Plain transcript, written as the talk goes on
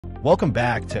Welcome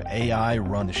back to AI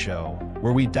Run the Show,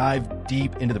 where we dive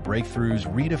deep into the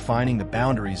breakthroughs redefining the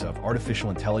boundaries of artificial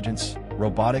intelligence,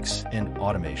 robotics, and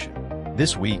automation.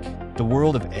 This week, the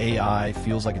world of AI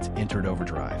feels like it's entered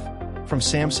overdrive. From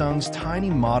Samsung's tiny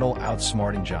model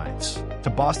outsmarting giants, to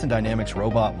Boston Dynamics'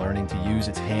 robot learning to use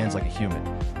its hands like a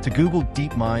human, to Google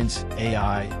DeepMind's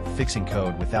AI fixing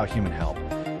code without human help,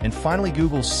 and finally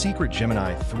Google's secret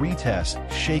Gemini 3 test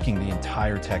shaking the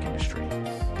entire tech industry.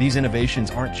 These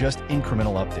innovations aren't just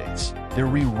incremental updates, they're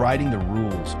rewriting the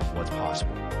rules of what's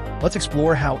possible. Let's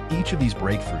explore how each of these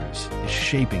breakthroughs is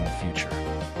shaping the future.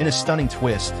 In a stunning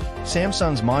twist,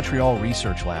 Samsung's Montreal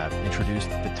Research Lab introduced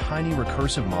the tiny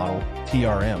recursive model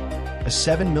TRM, a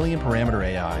 7 million parameter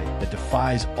AI that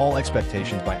defies all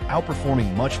expectations by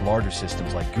outperforming much larger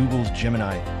systems like Google's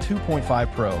Gemini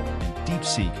 2.5 Pro and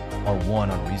DeepSeek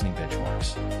R1 on reasoning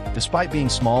benchmarks. Despite being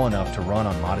small enough to run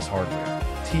on modest hardware,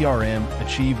 TRM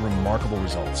achieved remarkable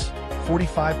results: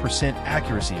 45%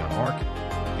 accuracy on ARC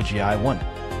and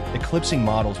GI1, eclipsing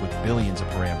models with billions of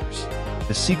parameters.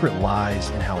 The secret lies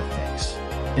in how it thinks.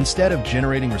 Instead of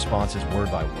generating responses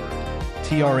word by word,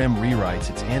 TRM rewrites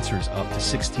its answers up to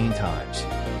 16 times,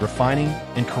 refining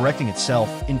and correcting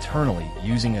itself internally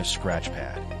using a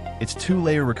scratchpad. Its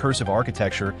two-layer recursive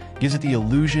architecture gives it the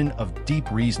illusion of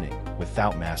deep reasoning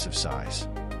without massive size.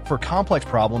 For complex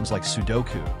problems like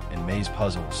Sudoku and maze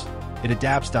puzzles, it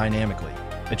adapts dynamically,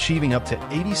 achieving up to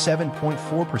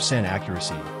 87.4%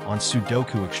 accuracy on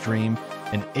Sudoku Extreme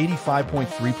and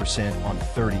 85.3% on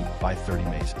 30 by 30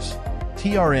 mazes.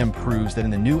 TRM proves that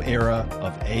in the new era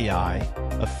of AI,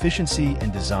 efficiency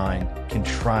and design can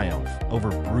triumph over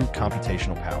brute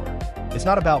computational power. It's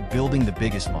not about building the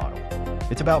biggest model,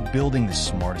 it's about building the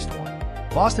smartest one.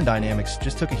 Boston Dynamics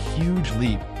just took a huge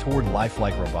leap toward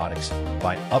lifelike robotics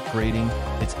by upgrading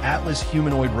its Atlas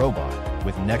humanoid robot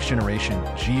with next-generation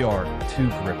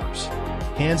GR2 grippers,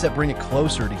 hands that bring it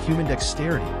closer to human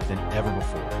dexterity than ever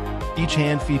before. Each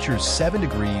hand features 7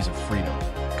 degrees of freedom,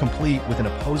 complete with an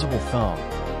opposable thumb,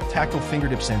 tactile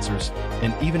fingertip sensors,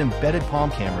 and even embedded palm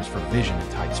cameras for vision in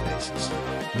tight spaces.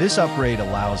 This upgrade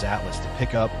allows Atlas to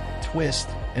pick up, twist,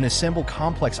 and assemble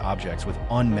complex objects with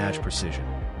unmatched precision,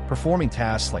 performing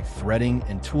tasks like threading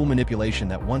and tool manipulation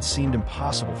that once seemed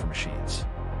impossible for machines.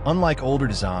 Unlike older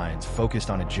designs focused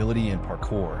on agility and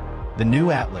parkour, the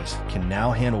new Atlas can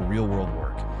now handle real-world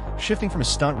work, shifting from a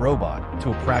stunt robot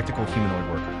to a practical humanoid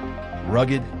worker.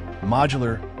 Rugged,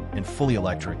 modular, and fully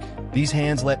electric, these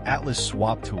hands let Atlas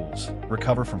swap tools,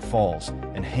 recover from falls,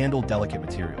 and handle delicate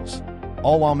materials,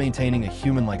 all while maintaining a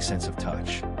human-like sense of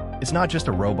touch. It's not just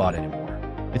a robot anymore.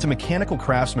 It's a mechanical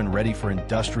craftsman ready for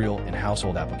industrial and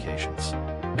household applications.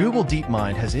 Google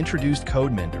DeepMind has introduced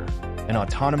Code Mender, an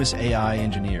autonomous AI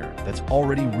engineer that's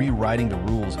already rewriting the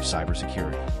rules of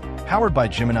cybersecurity. Powered by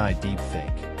Gemini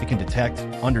DeepSeek, it can detect,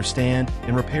 understand,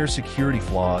 and repair security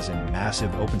flaws in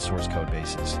massive open-source code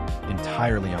bases,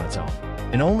 entirely on its own.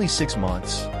 In only 6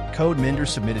 months, Code Mender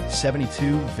submitted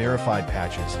 72 verified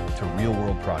patches to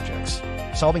real-world projects,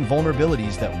 solving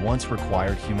vulnerabilities that once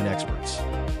required human experts.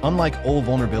 Unlike old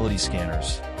vulnerability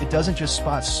scanners, it doesn't just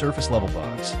spot surface-level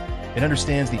bugs. It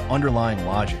understands the underlying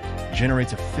logic,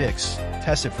 generates a fix,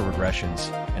 tests it for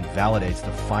regressions, and validates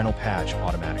the final patch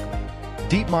automatically.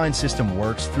 DeepMind's system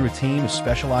works through a team of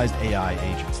specialized AI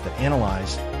agents that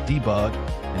analyze, debug,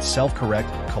 and self-correct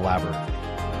collaboratively.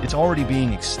 It's already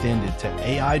being extended to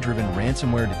AI-driven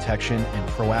ransomware detection and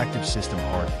proactive system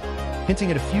hardening,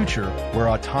 hinting at a future where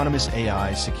autonomous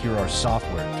AIs secure our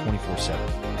software 24/7.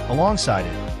 Alongside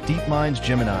it, DeepMind's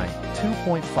Gemini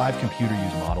 2.5 computer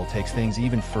use model takes things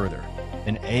even further,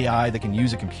 an AI that can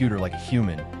use a computer like a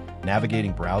human,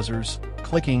 navigating browsers,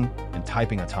 clicking, and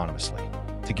typing autonomously.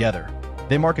 Together,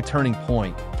 they mark a turning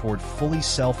point toward fully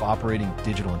self-operating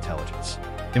digital intelligence.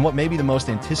 In what may be the most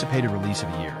anticipated release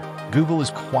of the year, Google is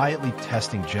quietly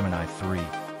testing Gemini 3,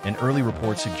 and early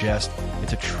reports suggest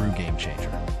it's a true game-changer.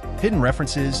 Hidden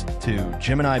references to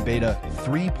Gemini Beta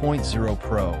 3.0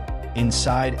 Pro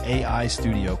inside AI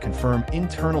Studio confirm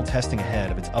internal testing ahead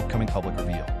of its upcoming public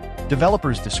reveal.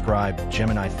 Developers describe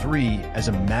Gemini 3 as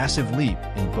a massive leap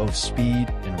in both speed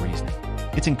and reasoning.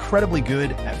 It's incredibly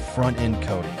good at front-end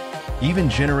coding, even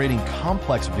generating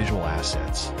complex visual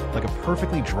assets, like a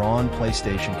perfectly drawn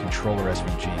PlayStation controller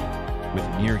SVG with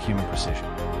near-human precision.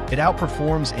 It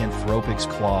outperforms Anthropic's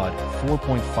Claude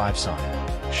 4.5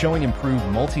 Sonnet, showing improved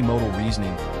multimodal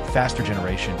reasoning, faster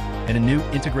generation, and a new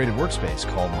integrated workspace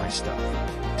called My Stuff.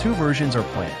 2 versions are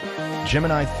planned: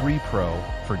 Gemini 3 Pro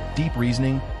for deep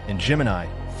reasoning and Gemini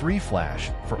 3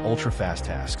 Flash for ultra-fast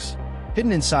tasks.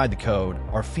 Hidden inside the code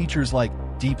are features like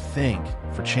Deep Think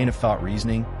for chain-of-thought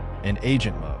reasoning and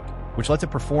Agent Mode, which lets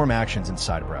it perform actions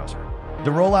inside a browser.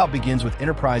 The rollout begins with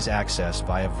enterprise access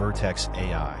via Vertex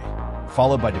AI,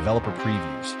 followed by developer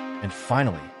previews, and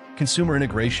finally, consumer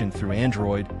integration through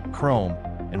Android, Chrome,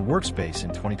 and Workspace in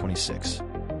 2026.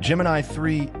 Gemini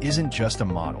 3 isn't just a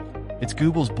model. It's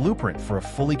Google's blueprint for a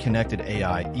fully connected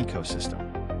AI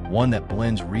ecosystem, one that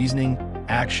blends reasoning,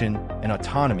 action, and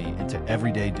autonomy into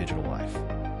everyday digital life.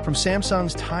 From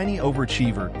Samsung's tiny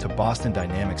overachiever to Boston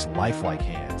Dynamics' lifelike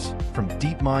hands, from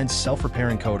DeepMind's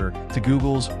self-repairing coder to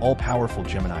Google's all-powerful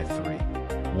Gemini 3,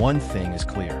 one thing is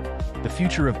clear. The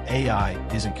future of AI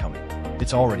isn't coming.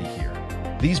 It's already here.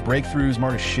 These breakthroughs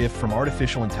mark a shift from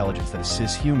artificial intelligence that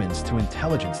assists humans to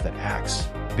intelligence that acts,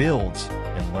 builds,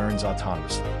 and learns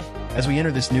autonomously. As we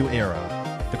enter this new era,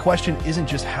 the question isn't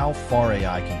just how far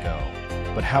AI can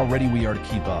go, but how ready we are to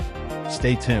keep up.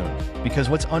 Stay tuned, because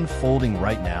what's unfolding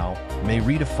right now may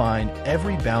redefine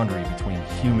every boundary between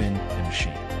human and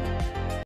machine.